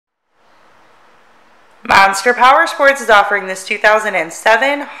Monster Powersports is offering this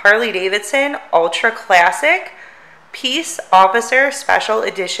 2007 Harley-Davidson Ultra Classic Peace Officer Special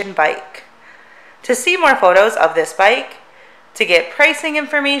Edition bike. To see more photos of this bike, to get pricing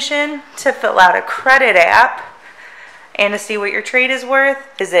information, to fill out a credit app, and to see what your trade is worth,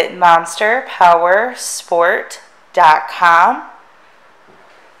 visit monsterpowersport.com.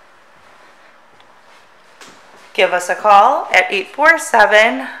 Give us a call at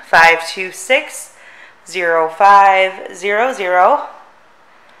 847-526-0500,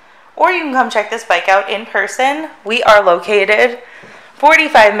 or you can come check this bike out in person. We are located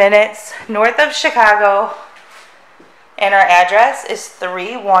 45 minutes north of Chicago, and our address is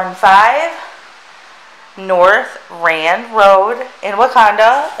 315 North Rand Road in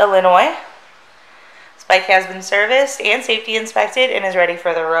Wauconda, Illinois. This bike has been serviced and safety inspected and is ready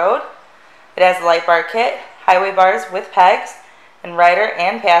for the road. It has a light bar kit, highway bars with pegs, and rider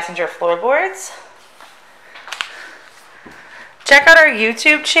and passenger floorboards. Check out our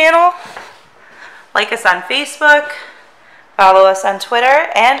YouTube channel. Like us on Facebook. Follow us on Twitter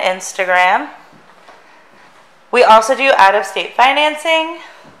and Instagram. We also do out-of-state financing.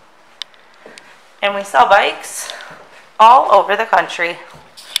 And we sell bikes all over the country.